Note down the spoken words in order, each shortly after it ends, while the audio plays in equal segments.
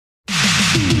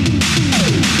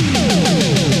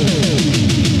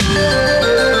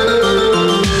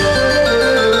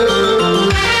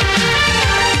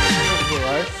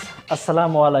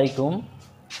আসসালামু আলাইকুম।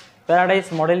 Paradise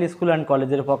model school and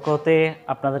কলেজের পক্ষ হতে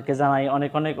আপনাদেরকে জানাই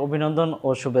অনেক অনেক অভিনন্দন ও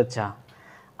শুভেচ্ছা।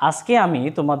 আজকে আমি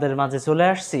তোমাদের মাঝে চলে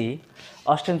আসছি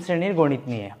অষ্টম শ্রেণীর গণিত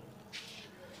নিয়ে।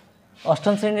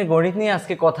 অষ্টম শ্রেণীর গণিত নিয়ে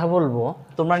আজকে কথা বলবো।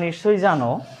 তোমরা নিশ্চয়ই জানো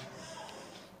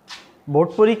বোর্ড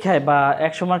পরীক্ষায় বা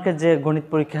 100 মার্কের যে গণিত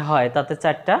পরীক্ষা হয় তাতে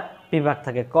 4টা বিভাগ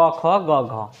থাকে, ক, খ, গ,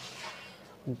 ঘ।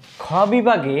 খ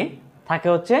বিভাগে থাকে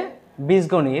হচ্ছে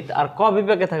বীজগণিত আর ক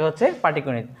বিভাগে থাকে হচ্ছে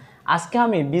পাটিগণিত। আজকে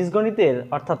আমি বীজগণিতের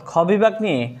অর্থাৎ খ বিভাগ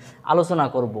নিয়ে আলোচনা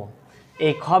করব।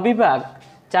 এই খ বিভাগ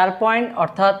 4 পয়েন্ট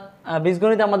অর্থাৎ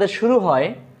বীজগণিত আমাদের শুরু হয়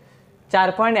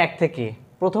 4.1 থেকে।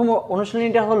 প্রথম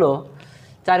অনুশীলনীটা হলো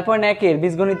 4.1-এর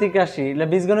বীজগণিতিক রাশি,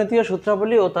 বীজগণিতীয়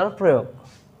সূত্রাবলী ও তার প্রয়োগ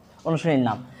অনুশীলনীর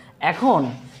নাম। এখন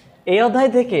এই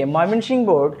অধ্যায় থেকে ময়মনসিংহ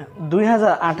বোর্ড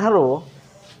 2018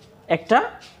 একটা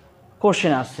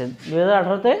কোশ্চেন আসছে,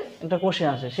 2018-তে একটা কোশ্চেন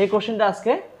আসে। সেই কোশ্চেনটা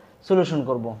আজকে সলিউশন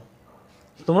করব।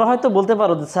 তোমরা হয়তো বলতে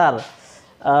পারো যে স্যার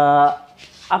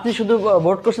আপনি শুধু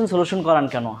বোর্ড কোশ্চেন সলিউশন করান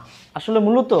কেন? আসলে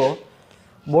মূলত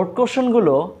বোর্ড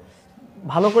কোশ্চেনগুলো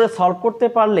ভালো করে সলভ করতে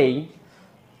পারলেই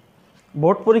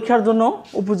বোর্ড পরীক্ষার জন্য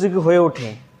উপযোগী হয়ে ওঠে।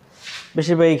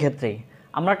 বেশিরভাগই ক্ষেত্রেই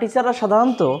আমরা টিচাররা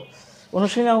সাধারণত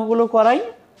অনুশীলনী অঙ্কগুলো করাই,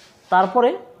 তারপরে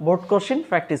বোর্ড কোশ্চেন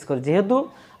প্র্যাকটিস করি। যেহেতু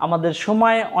আমাদের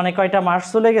সময় অনেক কয়টা মাস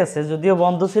চলে গেছে, যদিও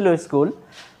বন্ধ ছিল স্কুল,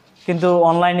 কিন্তু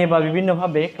অনলাইনে বা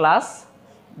বিভিন্নভাবে ক্লাস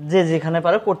যে যেখানে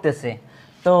পারে করতেছে।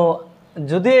 তো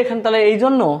যদিও এখানে তাহলে এই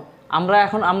জন্য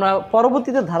আমরা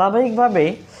পরবর্তীতে ধারাবাহিকভাবে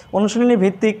অনুশীলনী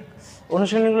ভিত্তিক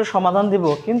অনুশীলনীগুলো সমাধান দিব।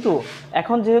 কিন্তু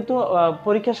এখন যেহেতু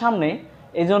পরীক্ষার সামনে,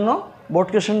 এই জন্য বোর্ড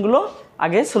কোশ্চেনগুলো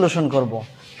আগে সলিউশন করব।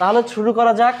 তাহলে শুরু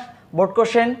করা যাক বোর্ড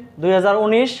কোশ্চেন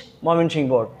 2019 ময়মনসিংহ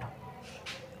বোর্ড।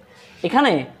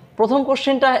 এখানে প্রথম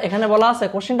কোশ্চেনটা এখানে বলা আছে,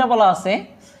 কোশ্চেনটা বলা আছে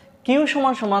কিউ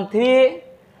সমান সমান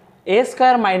 3a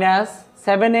square minus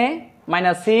 7a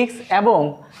minus 6 এবং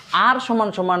আর সমান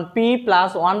সমান পি প্লাস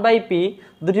 1/p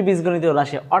দুটি বীজগণিতীয়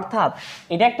রাশি। অর্থাৎ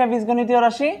এটা একটা বীজগণিতীয়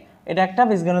রাশি, এটা একটা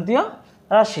বীজগণিতীয়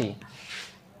রাশি।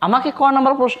 আমাকে ক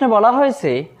নম্বর প্রশ্নে বলা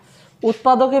হয়েছে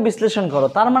উৎপাদকে বিশ্লেষণ করো।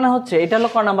 তার মানে হচ্ছে এটা হলো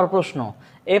ক নম্বর প্রশ্ন।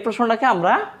 এই প্রশ্নটাকে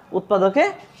আমরা উৎপাদকে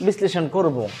বিশ্লেষণ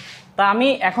করব। তা আমি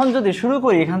এখন যদি শুরু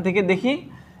করি এখান থেকে দেখি,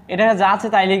 এটা যা আছে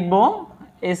তাই লিখব।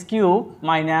 s³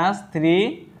 minus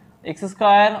 3x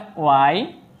square Y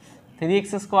 3x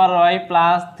square Y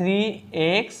plus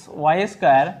 3x Y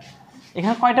square.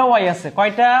 এখানে কয়টা ওয়াই আছে?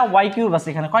 কয়টা ওয়াই কিউব আছে?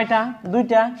 এখানে কয়টা?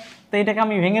 দুইটা। তো এটাকে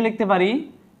আমি ভেঙে লিখতে পারি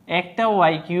একটা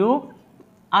ওয়াই কিউব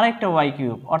আর একটা ওয়াই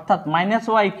কিউব, অর্থাৎ মাইনাস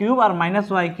ওয়াই কিউব আর মাইনাস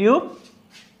ওয়াই কিউব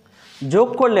যোগ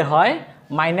করলে হয়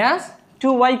মাইনাস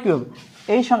 2y কিউব।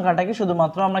 এই সংখ্যাটাকে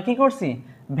শুধুমাত্র আমরা কি করছি?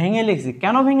 ভেঙে লিখছি।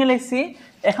 কেন ভেঙে লিখছি?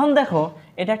 এখন দেখো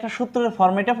এটা একটা সূত্রের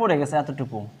ফর্মেটে পড়ে গেছে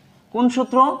এতটুকু। কোন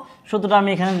সূত্র? সূত্রটা আমি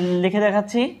এখানে লিখে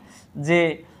দেখাচ্ছি যে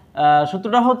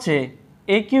সূত্রটা হচ্ছে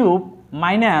a cube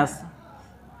minus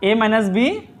a minus B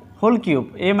whole cube,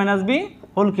 a minus B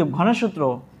whole cube ঘনের সূত্র।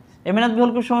 a minus B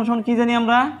whole cube সমান সমান কী জানি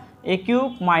আমরা? a cube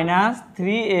minus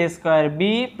 3a square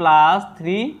B plus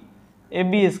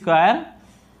 3ab square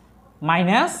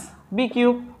minus B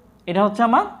cube. এটা হচ্ছে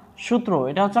আমার সূত্র,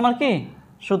 এটা হচ্ছে আমার কি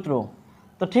সূত্র।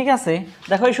 তো ঠিক আছে,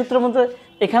 দেখো এই সূত্রের মধ্যে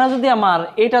এখানে যদি আমার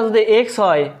এটা যদি এক্স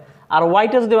হয় আর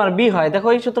ওয়াইটা যদি আমার বি হয়, দেখো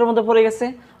এই সূত্রের মধ্যে পড়ে গেছে।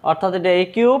 অর্থাৎ এটা এ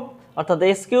কিউব অর্থাৎ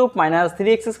x cube minus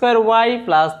 3x square Y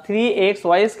plus 3x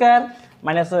Y square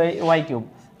minus Y cube.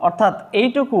 অর্থাৎ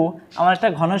এইটুকু আমার একটা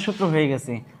ঘনের সূত্র হয়ে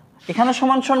গেছে। এখানে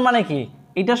সমান সমান মানে কি?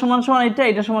 এটা সমান সমান এটা,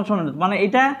 এটা সমান সমান মানে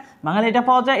এটা ভাঙালে এটা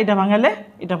পাওয়া যায়, এটা ভাঙালে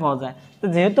এটা পাওয়া যায়। তো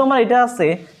যেহেতু আমার এটা আছে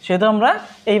সেহেতু আমরা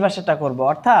এই পাশেরটা করব,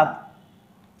 অর্থাৎ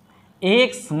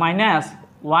x minus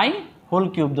Y whole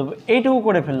cube দেবো। এইটুকু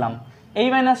করে ফেললাম। এই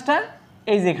মাইনাসটা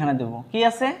এই যে এখানে দেবো, কি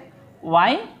আছে?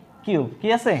 Y cube. কি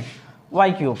আছে?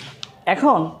 Y cube.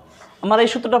 এখন আমার এই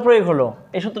সূত্রটা প্রয়োগ হলো,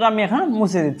 এই সূত্রটা আমি এখন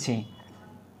মুছে দিচ্ছি।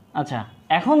 আচ্ছা,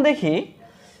 এখন দেখি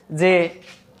যে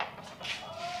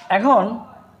এখন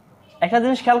একটা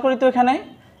জিনিস খেয়াল করি তো,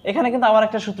 এখানে কিন্তু আবার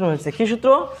একটা সূত্র হয়েছে। কি সূত্র?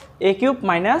 এ কিউব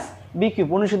মাইনাস বি কিউব,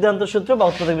 অনুসিদ্ধান্ত সূত্র বা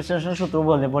উৎপাদক বিশ্লেষণ সূত্র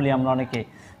বলি আমরা অনেকে।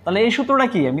 তাহলে এই সূত্রটা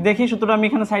কি? আমি দেখি সূত্রটা আমি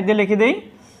এখানে সাইড দিয়ে লিখে দিই।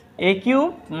 এ কিউব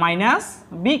মাইনাস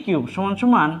বি কিউব সমান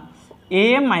সমান এ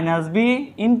minus B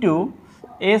into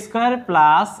A square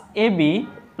plus A B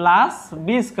plus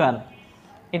B square.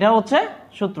 এটা হচ্ছে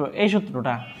সূত্র, এই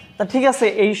সূত্রটা। তা ঠিক আছে,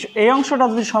 এই অংশটা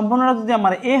যদি সম্পূর্ণটা যদি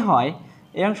আমার এ হয়,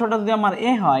 এই অংশটা যদি আমার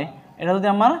এ হয়, এটা যদি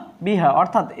আমার বি হয়,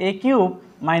 অর্থাৎ এ কিউব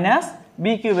মাইনাস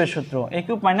বি কিউবের সূত্র। এ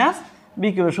কিউব মাইনাস বি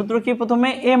কিউবের সূত্র কি? প্রথমে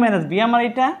এ মাইনাস বি, আমার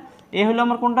এটা এ হলো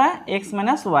আমার কোনটা? এক্স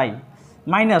মাইনাস ওয়াই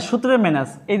মাইনাস সূত্রের মাইনাস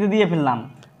এই যে দিয়ে ফেললাম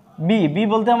বি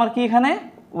বলতে আমার কি এখানে?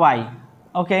 ওয়াই।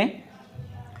 ওকে,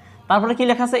 তারপরে কি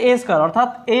লেখা আছে? এ স্কোয়ার, অর্থাৎ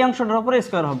এই অংশটার উপরে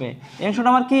স্কোয়ার হবে। এই অংশটা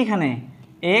আমার কি এখানে?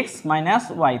 এক্স মাইনাস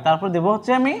ওয়াই, তারপর দেবো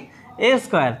হচ্ছে আমি এ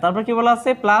স্কোয়ার, তারপর কি বলা আছে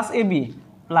plus A B,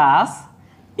 plus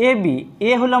A B,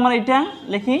 এ হলো আমার এটা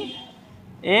লিখি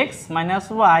x minus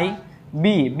Y,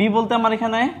 B, B বলতে আমার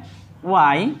এখানে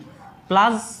ওয়াই,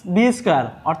 প্লাস বি স্কোয়ার,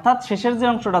 অর্থাৎ শেষের যে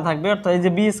অংশটা থাকবে, অর্থাৎ এই যে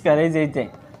বি স্কোয়ার, এই যে এইটা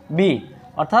বি,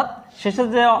 অর্থাৎ শেষের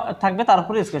যে থাকবে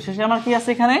তারপরে স্কোয়ার, শেষে আমার কি আছে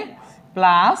এখানে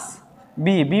প্লাস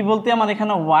বি, বি বলতে আমার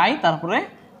এখানে ওয়াই, তারপরে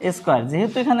স্কোয়ার,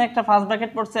 যেহেতু এখানে একটা ফার্স্ট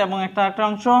ব্র্যাকেট পড়ছে এবং একটা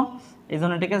অংশ, এই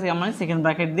জন্য ঠিক আছে আমি সেকেন্ড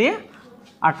ব্র্যাকেট দিয়ে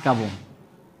আটকাবো।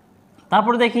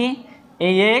 তারপরে দেখি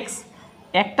এই এক্স,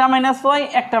 একটা মাইনাস ওয়াই,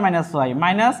 একটা মাইনাস ওয়াই,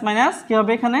 মাইনাস মাইনাস কী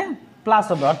হবে এখানে প্লাস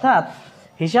হবে, অর্থাৎ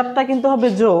হিসাবটা কিন্তু হবে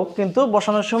যোগ, কিন্তু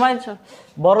বসানোর সময়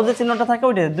বড় যে চিহ্নটা থাকে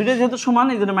ওইটা, দুইটা যেহেতু সমান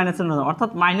এই জন্য মাইনাস চিহ্ন,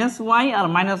 অর্থাৎ মাইনাস ওয়াই আর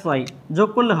মাইনাস ওয়াই যোগ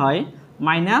করলে হয়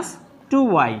মাইনাস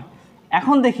 2y।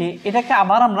 এখন দেখি এটাকে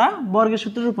আবার আমরা বর্গের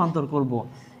সূত্রে রূপান্তর করব,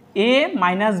 এ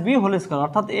মাইনাস বি হোল স্কোয়ার,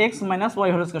 অর্থাৎ x minus Y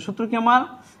whole square, সূত্র কি আমার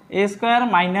এ square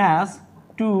minus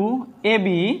 2ab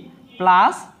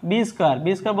plus B square,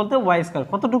 B square বলতে ওয়াই স্কোয়ার,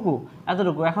 কতটুকু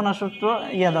এতটুকু, এখন আর সূত্র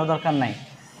দেওয়ার দরকার নাই,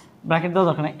 ব্র্যাকেট দেওয়ার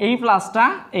দরকার নেই, এই প্লাসটা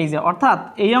এই যে, অর্থাৎ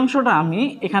এই অংশটা আমি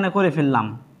এখানে করে ফেললাম,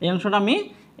 এই অংশটা আমি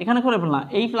এখানে করে ফেললাম,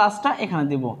 এই প্লাসটা এখানে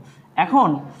দেব। এখন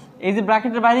এই যে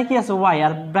ব্র্যাকেটের বাইরে কি আছে ওয়াই,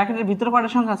 আর ব্র্যাকেটের ভিতরে কয়টা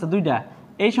সংখ্যা আছে দুইটা,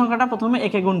 এই সংখ্যাটা প্রথমে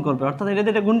একে গুণ করবে, অর্থাৎ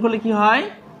এটা গুণ করলে কি হয়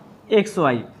এক্স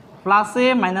ওয়াই, প্লাসে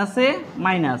মাইনাসে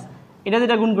মাইনাস, এটা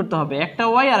যেটা গুণ করতে হবে, একটা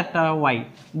ওয়াই আর একটা ওয়াই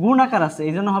গুণ আকার আছে,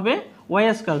 এই জন্য হবে ওয়াই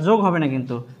স্কোয়ার, যোগ হবে না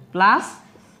কিন্তু, প্লাস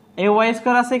এই ওয়াই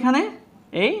স্কোয়ার আছে এখানে,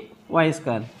 এই ওয়াই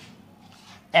স্কোয়ার।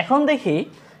 এখন দেখি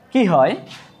কি হয়,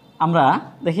 আমরা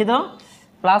দেখি তো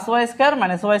plus Y square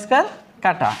minus Y square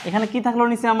কাটা, এখানে কি থাকলো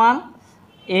নিচে আমার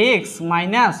এক্স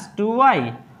মাইনাস 2y,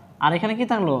 আর এখানে কি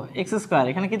থাকলো এক্স স্কোয়ার,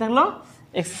 এখানে কি থাকলো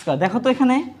এক্স স্কোয়ার। দেখো তো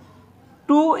এখানে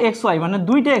 2xy মানে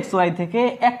দুইটা xy থেকে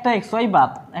একটা xy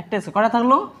বাদ, একটা x কটা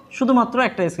থাকলো শুধুমাত্র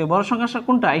একটা x, বড় সংখ্যা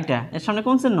কোনটা এইটা, এর সামনে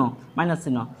কোন চিহ্ন মাইনাস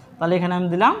চিহ্ন, তাহলে এখানে আমি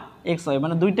দিলাম xy,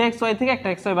 মানে দুইটা xy থেকে একটা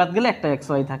xy বাদ গেলে একটা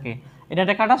xy থাকে,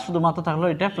 এটা কাটা শুধুমাত্র থাকলো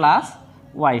এটা প্লাস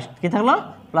ওয়াই, কি থাকলো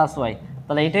প্লাস ওয়াই,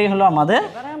 তাহলে এটাই হলো আমাদের।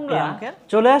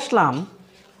 চলে আসলাম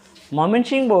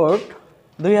ময়মনসিংহ বোর্ড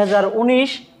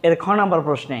 2019 এর খ নাম্বার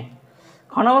প্রশ্নে।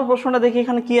 খ নাম্বার প্রশ্নটা দেখি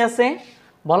এখানে কি আছে,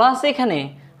 বলা আছে এখানে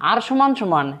আর সমান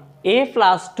সমান a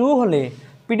প্লাস 2 হলে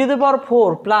P to the power 4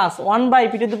 plus 1 by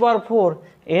P to the পাওয়ার 4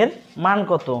 এর মান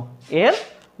কত, এর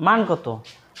মান কত।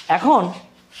 এখন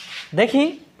দেখি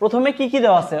প্রথমে কি কি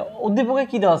দেওয়া আছে, উদ্দীপকে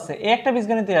কি দেওয়া আছে, একটা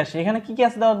বীজগণিতের রাশি, এখানে কি কি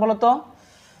আছে দেওয়া বলো তো,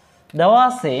 দেওয়া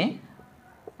আছে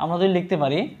আমরা যদি লিখতে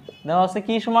পারি, দেওয়া আছে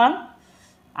কি সমান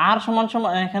আর সমান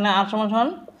সমান, এখানে আর সমান সমান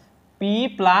পি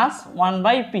প্লাস 1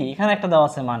 বাই পি, এখানে একটা দেওয়া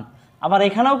আছে মান, আবার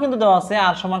এখানেও কিন্তু দেওয়া আছে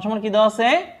আর সমান সমান কি দেওয়া আছে,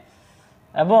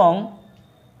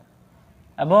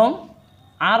 এবং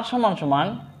আর সমান সমান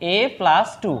a প্লাস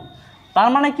 2, তার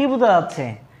মানে কি বোঝা যাচ্ছে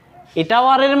এটাও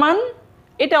আর এর মান,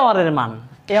 এটাও আর এর মান,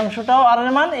 এই অংশটাও আর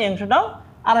এর মান, এই অংশটাও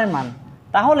আর এর মান,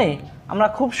 তাহলে আমরা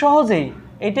খুব সহজেই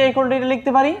এইটা ইকুয়াল টু এটা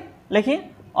লিখতে পারি, লিখি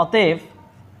অতএব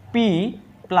p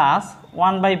plus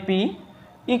 1 by P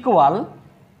equal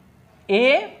a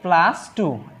plus 2,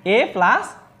 a plus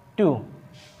 2,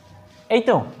 এই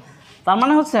তো, তার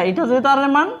মানে হচ্ছে এটা যেহেতু আর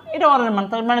এর মান, এটাও আর এর মান,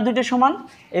 তার মানে দুইটা সমান,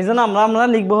 এই জন্য আমরা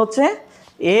লিখবো হচ্ছে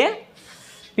a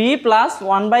p plus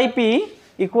 1 by P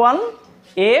equal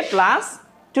a plus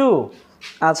 2।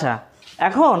 আচ্ছা,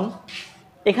 এখন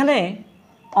এখানে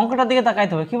অঙ্কটার দিকে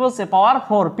তাকাইতে হবে, কি বলছে পাওয়ার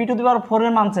 4, পি টু দি পাওয়ার 4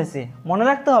 এর মান চাইছে। মনে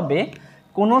রাখতে হবে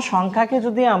কোনো সংখ্যাকে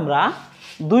যদি আমরা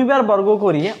দুইবার বর্গ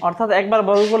করি, অর্থাৎ একবার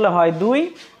বর্গ করলে হয় 2,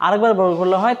 আরেকবার বর্গ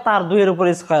করলে হয় তার 2 এর উপর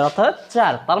স্কয়ার, অর্থাৎ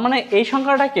 4, তার মানে এই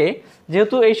সংখ্যাটাকে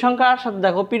যেহেতু এই সংখ্যার সাথে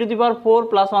দেখো P to the power 4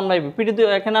 plus 1 by P, P to the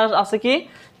এখানে আছে কি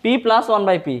পি প্লাস 1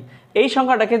 বাই পি, এই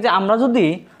সংখ্যাটাকে যে আমরা যদি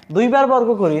দুইবার বর্গ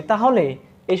করি তাহলে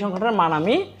এই সংখ্যাটার মান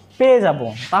আমি পেয়ে যাব।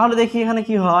 তাহলে দেখি এখানে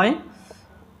কি হয়,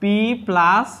 পি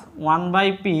প্লাস 1 বাই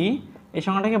পি, এই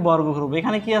সংখ্যাটাকে বর্গ করব,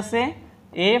 এখানে কি আছে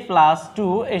a প্লাস 2,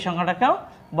 এই সংখ্যাটাকেও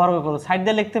বর্গ করব, সাইড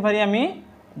দিয়ে লিখতে পারি আমি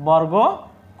বর্গ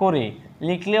করে,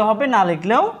 লিখলেও হবে না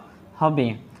লিখলেও হবে।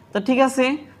 তো ঠিক আছে,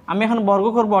 আমি এখন বর্গ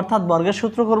করব, অর্থাৎ বর্গের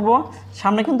সূত্র করব,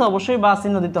 সামনে কিন্তু অবশ্যই বা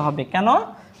চিহ্ন দিতে হবে, কেন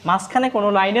মাঝখানে কোনো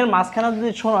লাইনের মাঝখানে যদি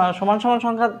সমান সমান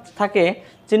সংখ্যা থাকে,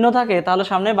 চিহ্ন থাকে, তাহলে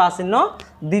সামনে বা চিহ্ন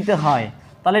দিতে হয়।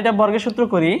 তাহলে এটা বর্গের সূত্র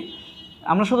করি,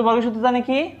 আমরা শুধু বর্গের সূত্র জানি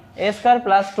কি a square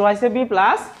plus 2ac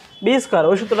plus B square,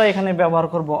 ওই সূত্রটা এখানে ব্যবহার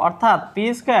করব, অর্থাৎ P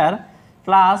square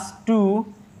plus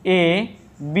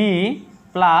 2ab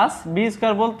plus B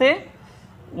square বলতে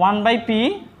 1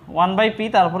 বাই পি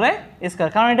তারপরে স্কয়ার,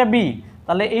 কারণ এটা বি,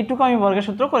 তাহলে এইটুকু আমি বর্গের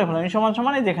সূত্র করে ফেললাম, এই সমান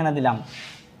সমান এই যেখানে দিলাম।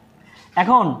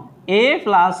 এখন a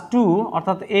প্লাস 2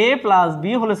 অর্থাৎ a plus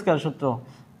B whole square সূত্র,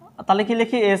 তাহলে কি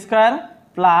লিখি a স্কয়ার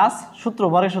প্লাস সূত্র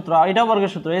বর্গের সূত্র, এটাও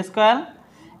বর্গের সূত্র a স্কয়ার,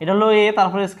 এটা হলো এ,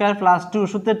 তারপরে স্কোয়ার প্লাস 2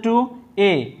 সূত্রে 2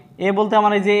 এ বলতে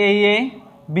আমার এই যে এই এ,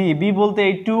 বি বলতে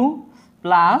এই 2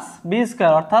 প্লাস বি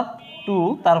স্কোয়ার অর্থাৎ 2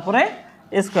 তারপরে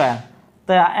স্কোয়ার।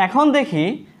 তা এখন দেখি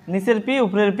নিচের পি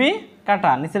উপরের পি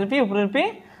কাটা, নিচের পি উপরের পি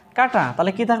কাটা,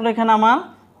 তাহলে কি থাকলো এখানে আমার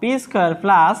পি স্কোয়ার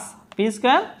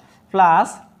প্লাস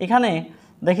এখানে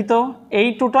দেখি তো এই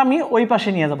 2টা আমি ওই পাশে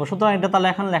নিয়ে যাবো, সুতরাং এটা তাহলে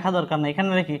এখন লেখা দরকার নেই, এখানে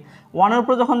রেখি 1-এর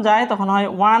উপরে যখন যায় তখন হয়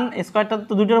 1, স্কোয়ারটা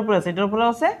তো দুইটার উপরে আছে, এটার উপরে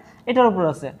আছে এটার উপরে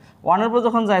আছে, 1-এর উপর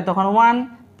যখন যায় তখন 1,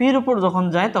 পির উপর যখন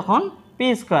যায় তখন পি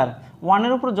স্কোয়ার।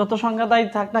 1-এর উপর যত সংখ্যা দায়ী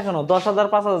থাক না কেন, 10,000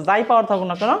 5,000 যাই পাওয়ার থাকুক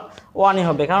না কেন 1ই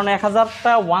হবে, কারণ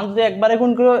 1000টা 1 যদি একবারে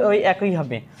গুণ করে ওই একই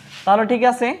হবে। তাহলে ঠিক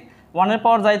আছে, 1-এর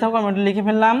পাওয়ার যাই থাকুক আমি এটা লিখে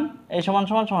ফেললাম, এই সমান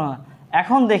সমান সমান।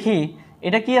 এখন দেখি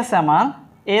এটা কি আছে আমার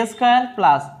এ স্কোয়ার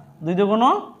প্লাস 2 দুগুণ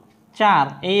 4,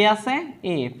 এই আছে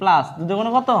এ প্লাস 2 দুগুণ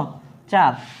কত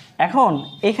 4। এখন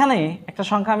এখানে একটা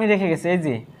সংখ্যা আমি রেখে গেছি, এই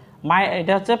যে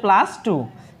এটা হচ্ছে প্লাস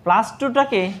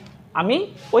 2টাকে আমি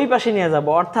ওই পাশে নিয়ে যাব,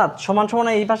 অর্থাৎ সমান সমান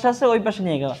এই পাশে আছে ওই পাশে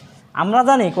নিয়ে গেল। আমরা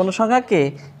জানি কোনো সংখ্যাকে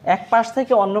এক পাশ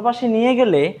থেকে অন্য পাশে নিয়ে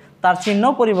গেলে তার চিহ্ন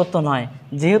পরিবর্তন হয়,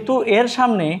 যেহেতু এর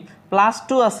সামনে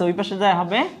 +2 আছে ওই পাশে যায়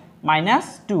হবে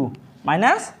 -2।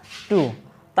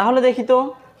 তাহলে দেখি তো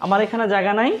আমার এখানে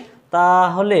জায়গা নাই,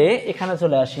 তাহলে এখানে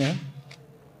চলে আসি।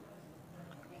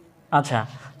 আচ্ছা,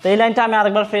 তো এই লাইনটা আমি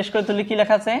আরেকবার ফ্রেশ করে তুলি, কি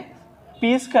লেখা আছে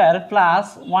P square plus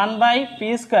 1/পি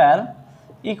square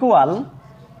equal,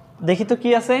 দেখি তো কি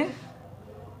আছে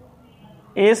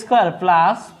এ স্কোয়ার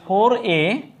প্লাস 4a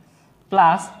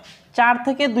প্লাস 4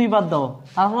 থেকে 2 বাদ দাও,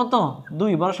 তারপর তো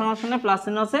 2 বড় সংখ্যার সামনে প্লাস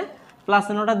চিহ্ন আছে, প্লাস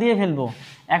চিহ্নটা দিয়ে ফেলবো।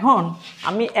 এখন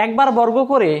আমি একবার বর্গ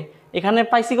করে এখানে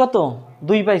পাইছি কত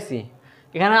 2 পাইছি,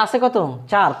 এখানে আছে কত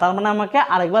 4, তার মানে আমাকে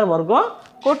আরেকবার বর্গ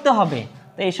করতে হবে।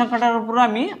 তো এই সংখ্যাটার উপরে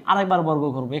আমি আরেকবার বর্গ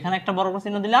করব, এখানে একটা বর্গ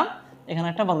চিহ্ন দিলাম, এখানে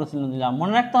একটা বর্গ চিহ্ন দিলাম।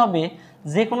 মনে রাখতে হবে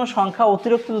যে কোনো সংখ্যা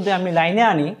অতিরিক্ত যদি আমি লাইনে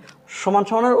আনি সমান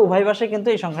সমানের উভয় পাশে কিন্তু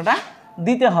এই সংখ্যাটা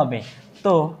দিতে হবে।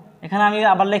 তো এখানে আমি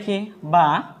আবার লিখি বা,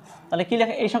 তাহলে কি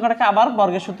লেখা এই সংখ্যাটাকে আবার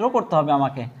বর্গের সূত্র করতে হবে,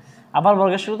 আমাকে আবার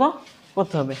বর্গের সূত্র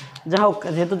করতে হবে। যাই হোক,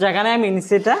 যেহেতু জায়গা নেই আমি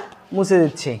নিচে এটা মুছে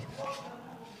দিচ্ছি।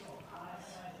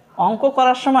 অঙ্ক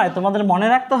করার সময় তোমাদের মনে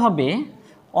রাখতে হবে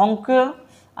অঙ্ক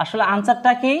আসলে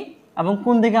আনসারটা কি এবং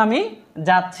কোন দিকে আমি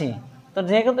যাচ্ছি। তো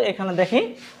যেহেতু এখানে দেখি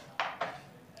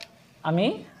আমি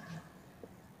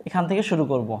এখান থেকে শুরু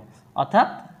করব, অর্থাৎ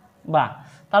বা,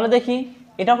 তাহলে দেখি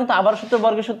এটাও কিন্তু আবার সূত্র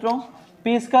বর্গের সূত্র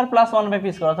পি স্কোয়ার প্লাস 1/পি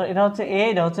স্কোয়ার, অর্থাৎ এটা হচ্ছে এ,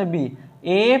 এটা হচ্ছে বি,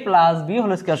 এ প্লাস বি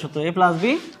হোল স্কোয়ার সূত্র, এ প্লাস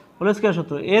বি হোল স্কোয়ার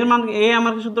সূত্র। এর মান এ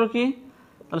আমার সূত্র কি,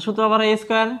 তাহলে সূত্র আবার এ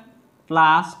স্কোয়ার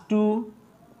প্লাস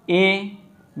 2a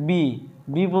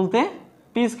বি বলতে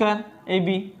পি স্কোয়ার এই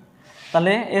বি,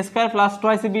 তাহলে এ square plus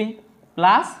 2ac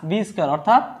plus B square,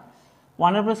 অর্থাৎ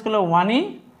 1-এর উপর স্কোয়ার 1ই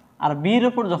আর বির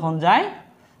উপর যখন যায়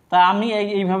তা আমি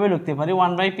এইভাবে লিখতে পারি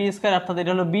 1/পি স্কোয়ার, অর্থাৎ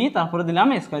এটা হলো বি, তারপরে দিলাম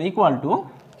এ স্কোয়ার ইকুয়াল টু,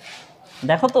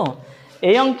 দেখো তো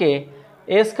এই অঙ্কে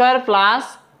এ স্কোয়ার প্লাস,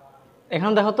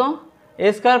 এখানে দেখো তো এ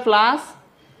স্কোয়ার প্লাস,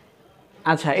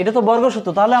 আচ্ছা এটা তো বর্গ সূত্র,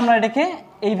 তাহলে আমরা এটাকে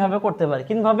এইভাবে করতে পারি।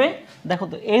 কিভাবে দেখো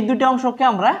তো, এই দুটো অংশকে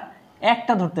আমরা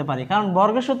একটা ধরতে পারি, কারণ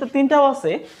বর্গের সূত্রে 3টাও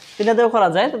আছে, 3টা দিয়েও করা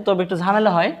যায়, তবে একটু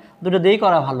ঝামেলা হয়, দুটো দিয়েই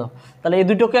করা ভালো। তাহলে এই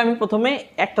দুটোকে আমি প্রথমে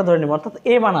একটা ধরে নেব, অর্থাৎ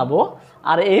এ বানাবো,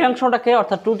 আর এই অংশটাকে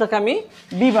অর্থাৎ 2টাকে আমি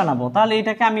বি বানাবো। তাহলে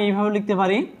এটাকে আমি এইভাবে লিখতে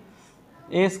পারি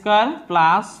এ স্কোয়ার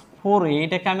প্লাস 4a,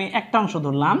 এটাকে আমি একটা অংশ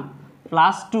ধরলাম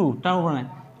প্লাস 2টার উপরে।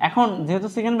 এখন যেহেতু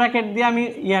সেকেন্ড ব্র্যাকেট দিয়ে আমি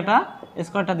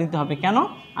স্কোয়ারটা দিতে হবে, কেন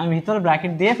আমি ভিতরে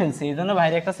ব্র্যাকেট দিয়ে ফেলছি, এই জন্য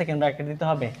বাইরে একটা সেকেন্ড ব্র্যাকেট দিতে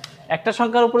হবে। একটা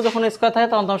সংখ্যার উপরে যখন স্কোয়ার থাকে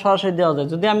তখন সরাসরি দেওয়া যায়,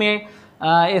 যদি আমি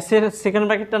এসের সেকেন্ড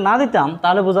ব্র্যাকেটটা না দিতাম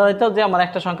তাহলে বোঝা যেত যে আমার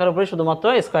একটা সংখ্যার উপরে শুধুমাত্র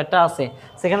স্কোয়ারটা আছে,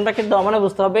 সেকেন্ড ব্র্যাকেট দেওয়া মানে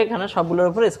বুঝতে হবে এখানে সবগুলোর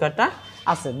উপরে স্কোয়ারটা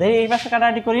আছে। দেখি এই পাশে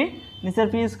কাটাকাটি করি, নিচের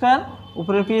পি স্কোয়ার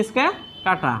উপরের পি স্কোয়ার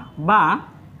কাটা, বা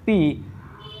পি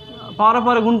পাওয়ার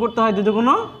পরে গুণ করতে হয় 2 দুগুণ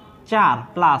 4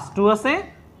 প্লাস 2 আছে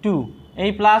 2,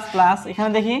 এই প্লাস প্লাস এখানে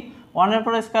দেখি 1-এর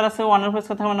উপর স্কোয়ার আছে, 1-এর উপর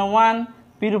স্কোয়ার থাকে মানে 1,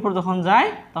 পির উপর যখন যায়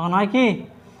তখন হয় কি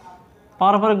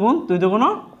পাওয়ার পরে গুণ 2 দুগুণ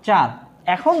 4।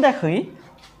 এখন দেখি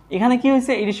এখানে কি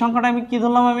হয়েছে, এই সংখ্যাটা আমি কি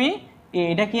ধরলাম আমি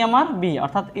এটা কি আমার বি,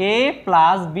 অর্থাৎ এ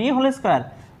প্লাস বি হোল স্কোয়ার,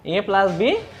 এ প্লাস বি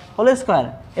হোল স্কোয়ার,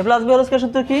 এ প্লাস বি হোল স্কোয়ার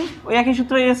সূত্র কি ওই একই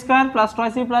সূত্র এ square plus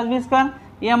 2ac plus B square.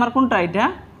 এ আমার কোনটা,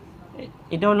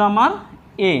 এটা হলো আমার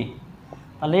এ,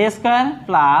 তাহলে এ স্কোয়ার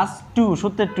প্লাস 2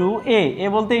 সূত্রে 2a, এ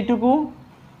বলতে এইটুকু,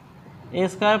 এ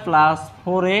স্কোয়ার প্লাস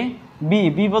 4a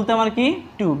বি বলতে আমার কি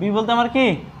 2, বি বলতে আমার কি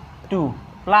 2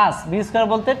 প্লাস বি স্কোয়ার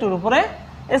বলতে 2-র উপরে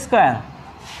স্কোয়ার।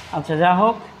 আচ্ছা যা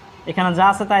হোক, এখানে যা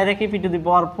আছে তাই রেখে P to the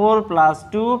power 4 plus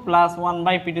 2 plus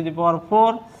 1/পি to the power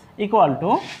 4 equal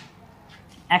to,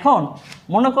 এখন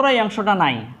মনে করো এই অংশটা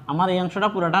নাই, আমার এই অংশটা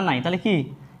পুরোটা নাই, তাহলে কি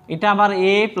এটা আবার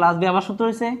এ প্লাস বি আবার সূত্র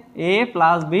হয়েছে এ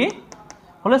প্লাস বি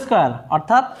হোল স্কোয়ার,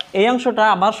 অর্থাৎ এই অংশটা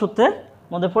আবার সূত্রের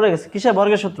মধ্যে পড়ে গেছে। কিসের?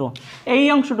 বর্গের সূত্র। এই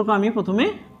অংশটুকু আমি প্রথমে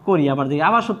করি, আবার দেখি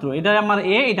আবার সূত্র। এটা আমার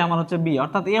এ, এটা আমার হচ্ছে বি,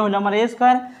 অর্থাৎ এ হলো আমার এ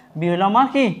স্কোয়ার, বি হলো আমার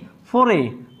কি 4a।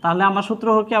 তাহলে আমার সূত্র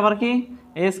হচ্ছে আবার কি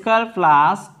এ স্কোয়ার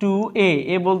প্লাস 2a।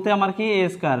 এ বলতে আমার কি এ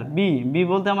স্কোয়ার, বি, বি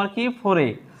বলতে আমার কি 4a।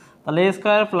 তাহলে এ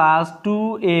square plus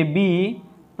 2ab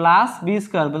plus B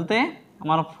square বলতে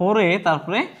আমার 4a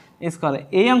তারপরে স্কোয়ার।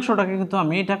 এই অংশটাকে কিন্তু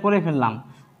আমি এটা করে ফেললাম।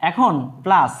 এখন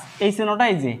প্লাস এই চিহ্নটা,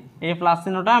 এই যে এই প্লাস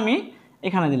চিহ্নটা আমি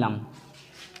এখানে দিলাম।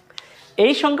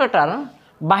 এই সংখ্যাটার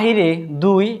বাহিরে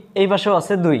 2, এই পাশেও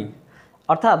আছে 2,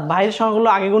 অর্থাৎ বাহিরের সংখ্যাগুলো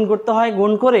আগে গুণ করতে হয়,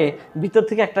 গুণ করে ভিতর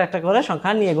থেকে একটা একটা করে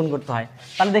সংখ্যা নিয়ে গুণ করতে হয়।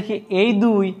 তাহলে দেখি এই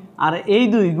 2 আর এই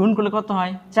 2 গুণ করলে কত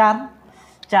হয়? 4,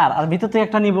 4, আর ভিতর থেকে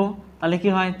একটা নিব, তাহলে কি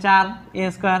হয় 4 এ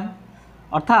স্কোয়ার।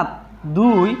 অর্থাৎ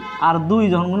 2 আর 2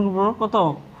 যখন গুণ করবো কত?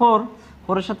 4,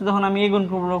 4-এর সাথে যখন আমি গুণ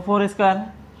করবো 4 স্কোয়ার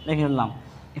লিখে ফেললাম।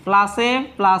 প্লাসে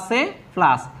প্লাসে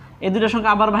প্লাস, এই দুটো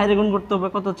সংখ্যা আবার বাইরে গুণ করতে হবে,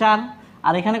 কত? 4,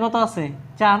 আর এখানে কত আছে?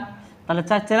 4, তাহলে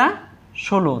 4 4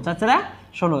 16, 4 4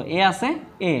 16, এ আছে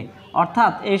এ।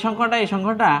 অর্থাৎ এই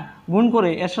সংখ্যাটা গুণ করে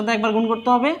এর সাথে একবার গুণ করতে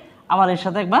হবে, আবার এর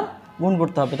সাথে একবার গুণ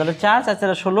করতে হবে। তাহলে 4 4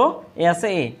 4 16, এ আছে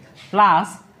এ, প্লাস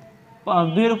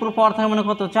 2-এর উপর পাওয়ার থাকে মানে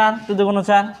কত? 4, 2 ×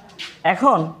 4।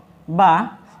 এখন বা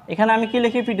এখানে আমি কি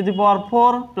লিখি?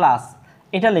 p⁴ প্লাস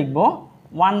এটা লিখবো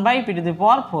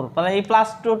 1/p⁴। তাহলে এই প্লাস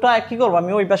 2টা কী করবো?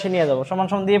 আমি ওই পাশে নিয়ে যাবো, সমান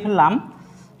সমান দিয়ে ফেললাম।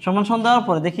 সমান সমান দেওয়ার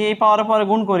পরে দেখি এই পাওয়ারের পরে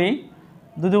গুণ করি,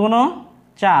 2 ×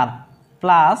 4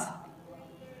 প্লাস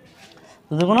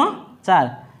 2 × 4,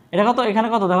 এটা কত? এখানে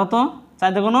কত দেখো তো?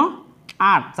 4 ×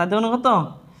 8, 4 × কত?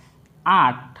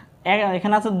 8।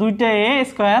 এখানে আছে 2টা এ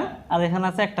স্কোয়ার, আর এখানে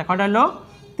আছে একটা, কয়টা হলো?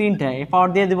 3টা। এই পাওয়ার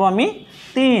দিয়ে দেবো আমি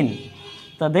 3।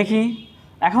 তা দেখি,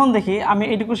 এখন দেখি আমি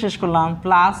এইটুকু শেষ করলাম।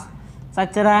 প্লাস 4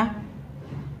 4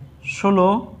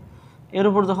 16, এর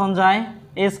উপর যখন যায়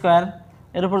এ স্কোয়ার,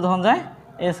 এর উপর যখন যায়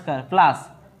এ স্কোয়ার, প্লাস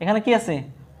এখানে কি আছে?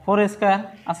 4 স্কোয়ার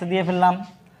আছে, দিয়ে ফেললাম।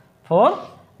 4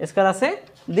 স্কোয়ার আছে,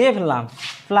 দিয়ে ফেললাম।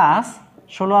 প্লাস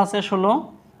 16 আছে 16,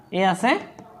 এ আছে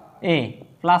এ,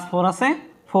 প্লাস 4 আছে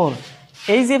 4।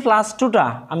 এই যে প্লাস 2টা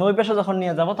আমি ওই পাশে যখন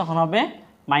নিয়ে যাব তখন হবে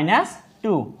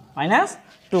 -2,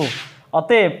 -2।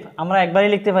 অতএব আমরা একবারই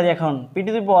লিখতে পারি এখন p⁴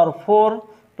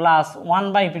 plus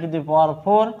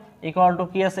 1/p⁴ equal to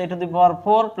কি আছে? a⁴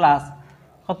 প্লাস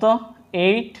কত?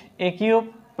 8a³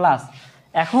 plus.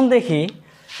 এখন দেখি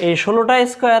এই 16টা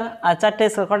স্কোয়ার আর 4টা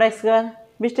স্কোয়ার, কটা স্কোয়ার?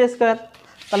 20টা স্কোয়ার।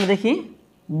 তাহলে দেখি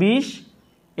 20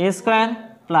 এ স্কোয়ার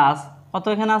প্লাস কত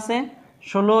এখানে আছে?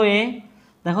 16a।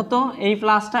 দেখো তো এই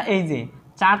প্লাসটা, এই যে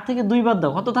 4 থেকে 2 বাদ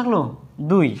দাও, কত থাকলো?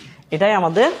 2। এটাই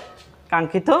আমাদের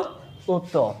কাঙ্ক্ষিত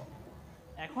উত্তর।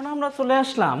 এখন আমরা চলে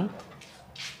আসলাম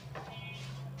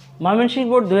ময়মনসিংহ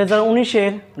বোর্ড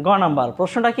 2019-এর গ নাম্বার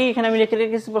প্রশ্নটা। কি এখানে আমি লিখে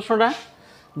রেখেছি প্রশ্নটা,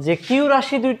 যে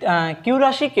কিউ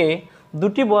রাশিকে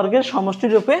দুটি বর্গের সমষ্টি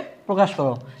রূপে প্রকাশ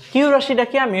করো। কিউ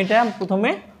রাশিটাকে আমি এটা প্রথমে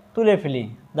তুলে ফেলি।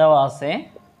 দেওয়া আছে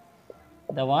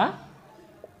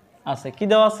কি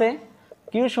দেওয়া আছে?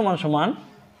 কিউ সমান সমান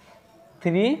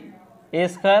 3a²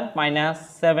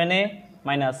 - 7a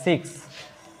 - 6।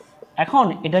 এখন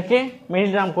এটাকে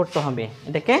মিডল টার্ম করতে হবে,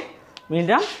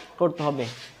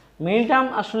 মিডল টার্ম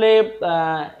আসলে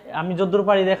আমি যতদূর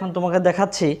পারি এখন তোমাকে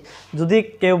দেখাচ্ছি। যদি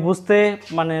কেউ বুঝতে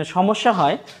মানে সমস্যা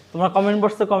হয়, তোমরা কমেন্ট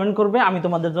বক্সে কমেন্ট করবে, আমি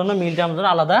তোমাদের জন্য মিডল টার্ম জন্য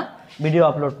আলাদা ভিডিও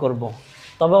আপলোড করব।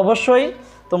 তবে অবশ্যই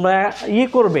তোমরা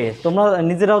করবে, তোমরা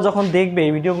নিজেরাও যখন দেখবে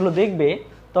এই ভিডিওগুলো দেখবে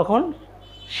তখন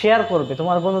শেয়ার করবে,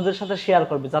 তোমার বন্ধুদের সাথে শেয়ার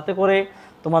করবে, যাতে করে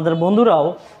তোমাদের বন্ধুরাও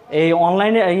এই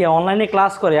অনলাইনে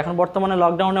ক্লাস করে, এখন বর্তমানে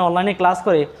লকডাউনে অনলাইনে ক্লাস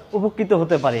করে উপকৃত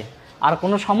হতে পারে। আর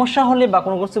কোনো সমস্যা হলে বা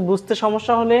কোনো কিছু বুঝতে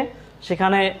সমস্যা হলে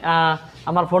সেখানে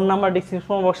আমার ফোন নাম্বার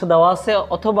ডিসক্রিপশন বক্সে দেওয়া আছে,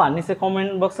 অথবা নিচে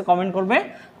কমেন্ট বক্সে কমেন্ট করবে,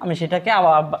 আমি সেটাকে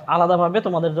আলাদাভাবে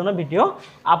তোমাদের জন্য ভিডিও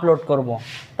আপলোড করব।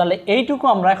 তাহলে এইটুকু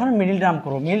আমরা এখন মিডল টার্ম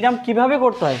করব। মিডল টার্ম কীভাবে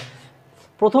করতে হয়?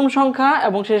 প্রথম সংখ্যা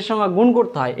এবং শেষের সংখ্যা গুণ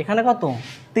করতে হয়। এখানে কত?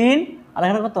 3, আর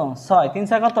এখানে কত? 6, 3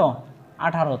 6 কত?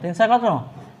 18, 3 6 কত?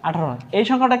 18। এই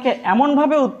সংখ্যাটাকে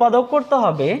এমনভাবে উৎপাদক করতে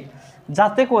হবে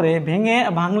যাতে করে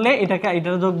ভাঙলে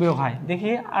এটার যোগ বিয়োগ হয়। দেখি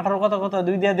 18 কত কত?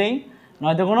 2 দিয়ে দেই,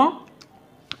 9 ×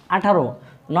 18,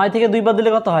 9 থেকে 2 বাদ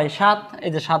দিলে কত হয়? 7।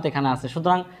 এই যে 7 এখানে আছে,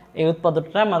 সুতরাং এই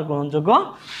উৎপাদকটা আমার গ্রহণযোগ্য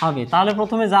হবে। তাহলে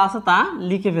প্রথমে যা আছে তা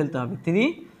লিখে ফেলতে হবে।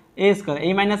 3a²,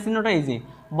 এই মাইনাস চিহ্নটা, এই যে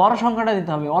বড় সংখ্যাটা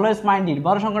দিতে হবে, অলওয়েজ মাইন্ডেড,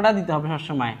 বড় সংখ্যাটা দিতে হবে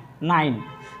সবসময়। 9,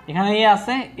 এখানে এ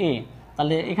আছে এ,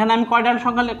 তাহলে এখানে আমি কয়টা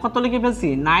সংখ্যা কত লিখে ফেলছি?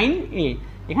 9a।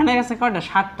 এখানে আছে কয়টা?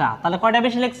 7টা। তাহলে কয়টা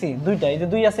বেশি লিখছি? 2টা। এই যে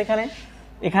 2 আছে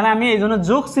এখানে আমি এই জন্য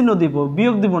যোগ চিহ্ন দিব,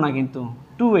 বিয়োগ দিব না কিন্তু।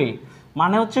 2a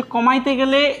মানে হচ্ছে কমাইতে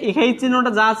গেলে এই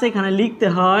চিহ্নটা যা আছে এখানে লিখতে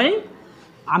হয়,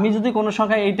 আমি যদি কোনো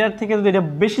সংখ্যা এইটার থেকে যদি এটা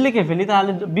বেশি লিখে ফেলি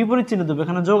তাহলে বিপরীত চিহ্ন দেবো,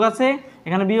 এখানে যোগ আছে,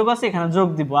 এখানে বিয়োগ আছে, এখানে যোগ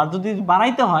দিব। আর যদি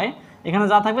বাড়াইতে হয় এখানে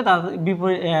যা থাকবে তার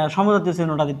বিপরীত সমজাতীয়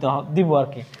চিহ্নটা দিব আর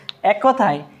কি। এক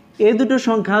কথায় এই দুটো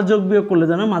সংখ্যা যোগ বিয়োগ করলে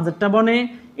যেন মাঝেরটা বনে,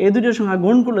 এই দুটো সংখ্যা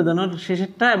গুণ করলে যেন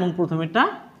শেষেরটা এবং প্রথমেরটা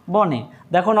বনে।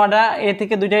 দেখো 9টা এ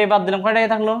থেকে 2টা এ বাদ দিলাম, কয়টা এ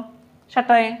থাকলো?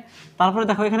 7টা এ। তারপরে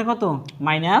দেখো এখানে কত?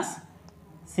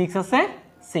 -6 আছে,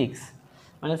 6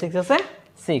 -6 আছে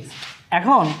 6।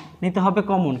 এখন নিতে হবে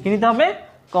কমন। কি নিতে হবে?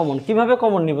 কমন। কিভাবে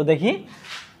কমন নিব দেখি।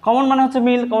 কমন মানে হচ্ছে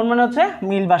মিল, কমন মানে হচ্ছে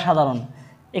মিল বা সাধারণ।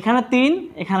 এখানে 3,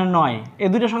 এখানে 9, এই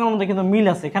দুটো সংখ্যার মধ্যে কিন্তু মিল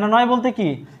আছে। এখানে 9 বলতে কি,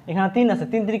 এখানে 3 আছে,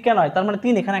 3 3 9, তার মানে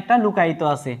 3 এখানে একটা লুকায়িত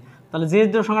আছে। তাহলে যে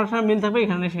দুটো সংখ্যার সাথে মিল থাকবে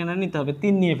এখানে সেখানে নিতে হবে।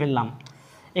 3 নিয়ে ফেললাম।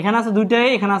 এখানে আছে 2টা এ,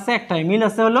 এখানে আছে 1টা এ, মিল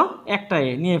আছে হলো 1টা এ,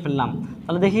 নিয়ে ফেললাম।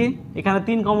 তাহলে দেখি এখানে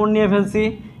 3 কমন নিয়ে ফেলছি,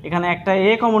 এখানে 1টা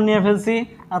এ কমন নিয়ে ফেলছি,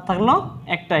 আর থাকলো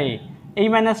 1টা এ। এই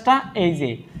মাইনাসটা এই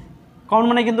যে কমন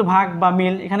মানে কিন্তু ভাগ বা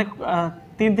মিল। এখানে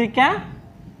 3 থেকে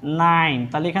 9,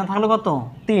 তাহলে এখানে থাকলো কত?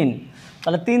 3।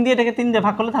 তাহলে 3 দিয়ে এটাকে 3 দিয়ে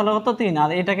ভাগ করলে থাকলো কত? 3। আর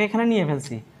এটাকে এখানে নিয়ে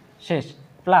ফেলছি, শেষ।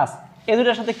 প্লাস এই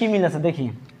দুটোর সাথে কি মিল আছে দেখি।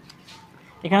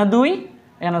 এখানে 2,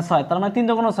 এখানে 6, তার মানে 3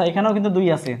 তো কোনো 6, এখানেও কিন্তু 2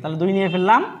 আছে, তাহলে 2 নিয়ে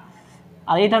ফেললাম।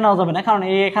 আর এটা নেওয়া যাবে না, কারণ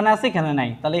এ এখানে আছে, এখানে নাই।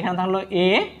 তাহলে এখানে থাকলো এ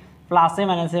প্লাস এ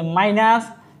মাইনাস এ মাইনাস,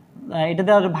 এটা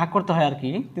দিয়ে ভাগ করতে হয় আর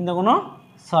কি। 3 তো কোনো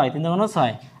 6, 3 তো কোনো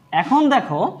 6। এখন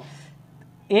দেখো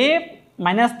এ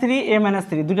 -3 এ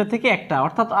 -3 দুইটা থেকে একটা,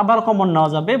 অর্থাৎ আবার কমন নেওয়া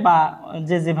যাবে, বা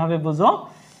যে যেভাবে বুঝো।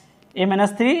 এ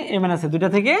 -3 এ -3 দুইটা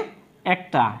থেকে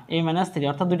একটা, এ -3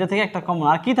 অর্থাৎ দুইটা থেকে একটা কমন।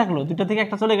 আর কি থাকলো? দুইটা থেকে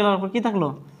একটা চলে গেলার পর কি থাকলো?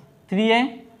 3a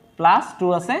প্লাস 2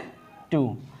 আছে 2।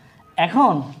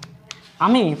 এখন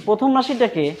আমি প্রথম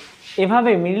রাশিটাকে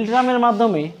এভাবে মিডল টার্মের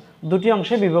মাধ্যমে দুটি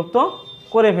অংশে বিভক্ত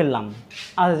করে ফেললাম।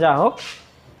 আচ্ছা যা হোক,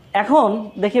 এখন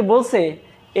দেখি বলছে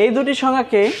এই দুটি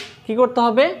সংখ্যাকে কি করতে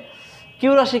হবে?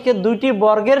 কিউ রাশিকে দুইটি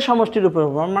বর্গের সমষ্টির উপর,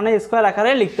 মানে স্কোয়ার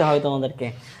আকারে লিখতে হয় তোমাদেরকে।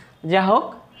 যা হোক,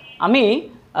 আমি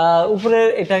উপরে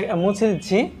এটা মুছে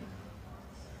দিচ্ছি,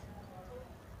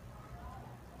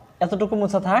 এতটুকু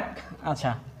মুছা থাক।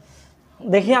 আচ্ছা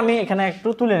দেখি আমি এখানে একটু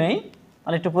তুলে নেই,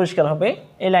 আর একটু পরিষ্কার হবে।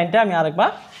 এই লাইনটা আমি আরেকবার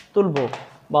তুলবো,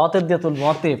 বা অতএব দিয়ে তুলবো।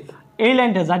 অতএব এই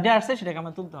লাইনটা যাটা আসছে সেটাকে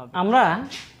আমার তুলতে হবে। আমরা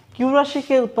কিউ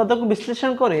রাশিকে উৎপাদক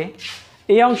বিশ্লেষণ করে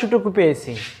এই অংশটুকু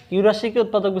পেয়েছি। কিউ রাশিকে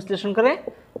উৎপাদক বিশ্লেষণ করে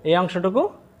এই অংশটুকু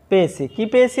পেয়েছি। কি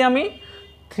পেয়েছি আমি?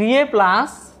 3a প্লাস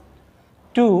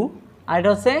 2, আর এটা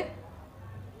হচ্ছে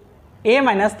a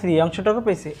মাইনাস 3, অংশটুকু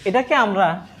পেয়েছি। এটাকে আমরা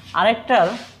আরেকটার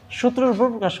সূত্রের উপর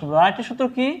প্রকাশ করবো। আরেকটা সূত্র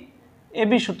কি?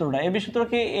 এবি সূত্রটা। এবি সূত্র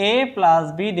কি? a plus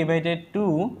B divided 2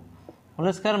 whole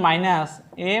square minus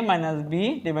a minus B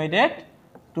divided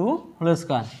 2 whole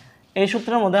square. এই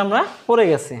সূত্রের মধ্যে আমরা পড়ে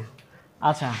গেছি।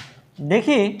 আচ্ছা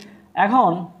দেখি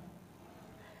এখন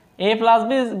a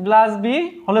plus B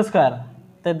whole square.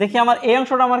 তো দেখি আমার এই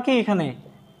অংশটা আমার কি, এখানে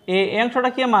এই অংশটা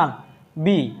কি আমার?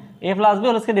 B. a plus B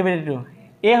whole square divided 2,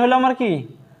 এ হলো আমার কি?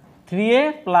 3a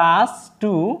প্লাস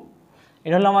 2,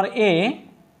 এটা হলো আমার a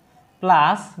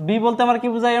প্লাস বি বলতে আমার কি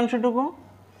বোঝায় অংশটুকু?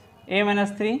 a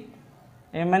minus 3,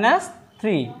 a minus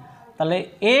 3। তাহলে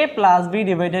a প্লাস বি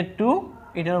ডিভাইডেড 2,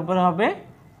 এটার উপরে হবে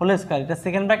হোল স্কোয়ার। এটা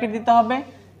সেকেন্ড ব্র্যাকেট দিতে হবে,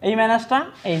 এই মাইনাসটা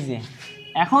এই যে।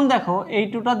 এখন দেখো এই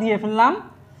 2টা দিয়ে ফেললাম।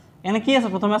 এখানে কি আছে?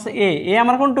 প্রথমে আছে এ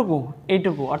আমার কোনটুকু?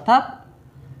 এইটুকু, অর্থাৎ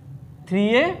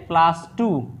 3a প্লাস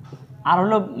 2। আর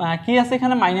হলো কি আছে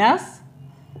এখানে? মাইনাস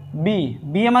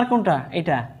বি আমার কোনটা?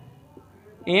 এটা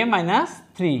a মাইনাস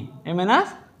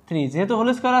 3, যেহেতু হোল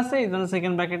স্কোয়ার আছে এই জন্য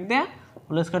সেকেন্ড ব্র্যাকেট দিয়ে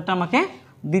হোল স্কোয়ারটা আমাকে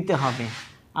দিতে হবে।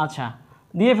 আচ্ছা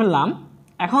দিয়ে ফেললাম।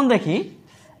 এখন দেখি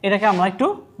এটাকে আমরা একটু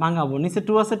ভাঙাবো। নিচে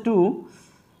 2 আছে, 2,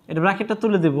 এটা ব্র্যাকেটটা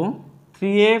তুলে দেব।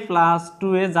 3a প্লাস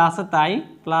 2a যা আছে তাই,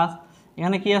 প্লাস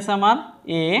এখানে কি আছে আমার?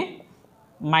 a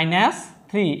মাইনাস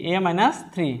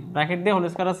 3 ব্র্যাকেট দিয়ে হোল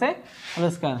স্কোয়ার আছে, হোল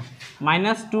স্কোয়ার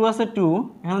মাইনাস 2 আছে 2,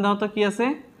 এখানে দেখো তো কি আছে?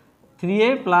 3a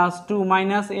প্লাস 2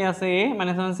 মাইনাস a আছে, a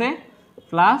মাইনাস আছে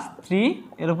প্লাস 3,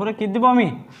 এর উপরে কী দেবো আমি?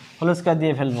 হোল স্কোয়ার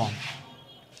দিয়ে ফেলবো।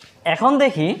 এখন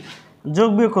দেখি যোগ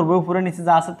বিয়োগ করবো। উপরে নিচে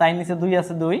যা আছে তাই, নিচে 2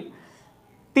 আছে 2,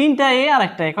 3টা a আর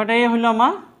একটা a, কয়টা a হইলো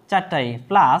আমার? 4টা a,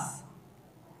 প্লাস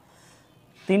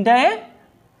 3টা a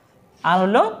আর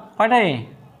হলো কয়টা a?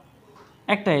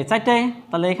 একটা a, 4টা a।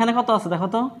 তাহলে এখানে কত আছে দেখো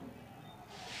তো?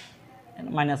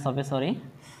 মাইনাস হবে, সরি।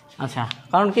 আচ্ছা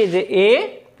কারণ কি যে a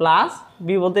প্লাস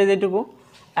বি বলতে যেটুকু।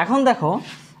 এখন দেখো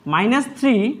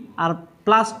 -3 আর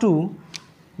 +2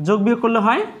 যোগ বিয়োগ করলে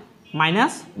হয়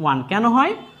 -1। কেন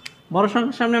হয়? বড়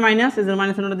সংখ্যার সামনে মাইনাস, এই যে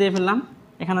মাইনাস চিহ্নটা দিয়ে ফেললাম।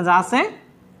 এখানে যা আছে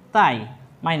তাই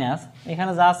মাইনাস,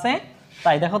 এখানে যা আছে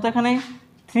তাই। দেখো তো এখানে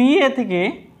 3a থেকে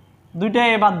 2টা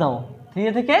a বাদ দাও,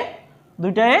 3a থেকে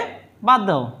 2টা a বাদ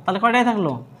দাও, তাহলে কয়টাই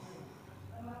থাকলো?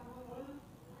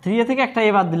 3a থেকে একটা a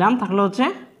বাদ দিলাম, থাকলে হচ্ছে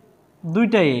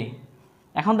 2টা a।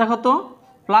 এখন দেখো তো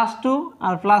 +2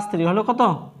 আর +3 হলো কত?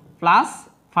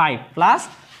 +5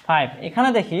 +5। এখানে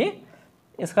দেখি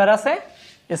স্কয়ার আছে,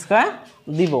 স্কয়ার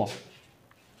দিব।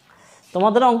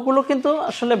 তোমাদের অঙ্কগুলো কিন্তু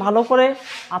আসলে ভালো করে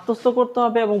আত্মস্থ করতে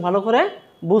হবে এবং ভালো করে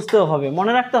বুঝতেও হবে,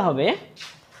 মনে রাখতে হবে।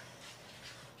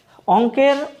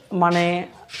 অঙ্কের মানে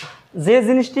যে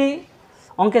জিনিসটি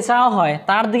অঙ্কে চাওয়া হয়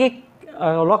তার দিকে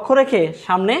লক্ষ্য রেখে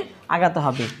সামনে আগাতে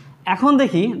হবে। এখন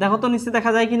দেখো তো নিচে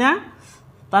দেখা যায় কি না?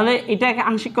 তাহলে এটাকে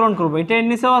আংশিককরণ করবো। এটা এর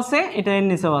নিচেও আছে, এটা এর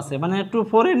নিচেও আছে, মানে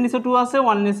 4 এর নিচে 2 আছে,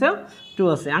 1 এর নিচেও 2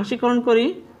 আছে। আংশিককরণ করি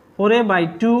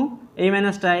 4a/2, এই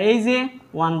মাইনাসটা এই যে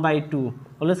 1/2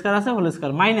 হোল স্কয়ার আছে, হোল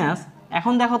স্কয়ার মাইনাস।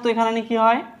 এখন দেখো তো এখানে কি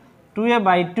হয়?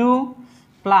 2a/2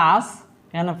 প্লাস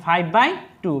এখানে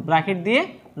 5/2 ব্র্যাকেট দিয়ে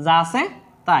যা আছে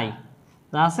তাই,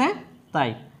 যা আছে তাই।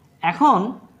 এখন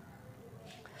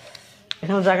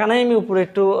এখানে জায়গা নেই, আমি উপরে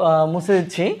একটু মুছে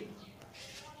দিচ্ছি।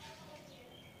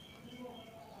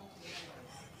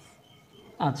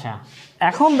 আচ্ছা,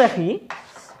 এখন দেখি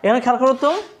এখানে খেয়াল করো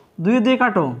তো, 2 দিয়ে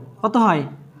কাটো, কত হয়?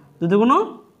 2 দুগুণ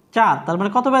 4, তার মানে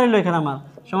কত বেরোলো এখানে আমার?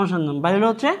 সমান বেরোলো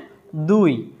হচ্ছে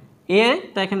 2।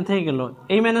 এটা এখানে থেকে গেল,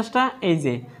 এই মাইনাসটা এই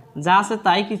যে যা আছে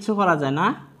তাই, কিছু করা যায় না,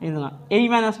 এই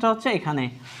মাইনাসটা হচ্ছে এখানে।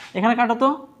 এখানে কাটো তো,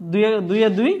 2 এ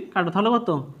 2 কাটো, তাহলে কত?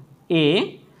 a,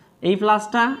 এই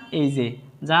প্লাসটা এই যে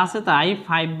যা আছে তাই,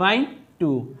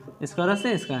 5/2 স্কয়ার আছে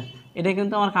স্কয়ার। এটা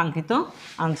কিন্তু আমার কাঙ্ক্ষিত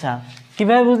আনসার।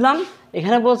 কীভাবে বুঝলাম?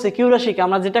 এখানে বলছে কিউ রাশিকে,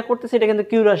 আমরা যেটা করতেছি এটা কিন্তু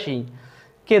কিউ রাশি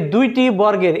কে দুইটি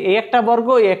বর্গের, এই একটা বর্গ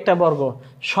এই একটা বর্গ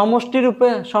সমষ্টির রূপে,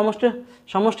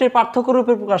 সমষ্টির পার্থক্য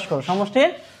রূপে প্রকাশ করো, সমষ্টির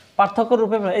পার্থক্য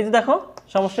রূপে। এই যে দেখো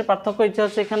সমষ্টির পার্থক্য ইচ্ছা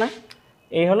হচ্ছে এখানে,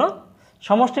 এই হলো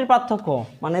সমষ্টির পার্থক্য,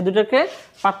 মানে দুটোকে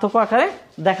পার্থক্য আকারে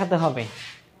দেখাতে হবে।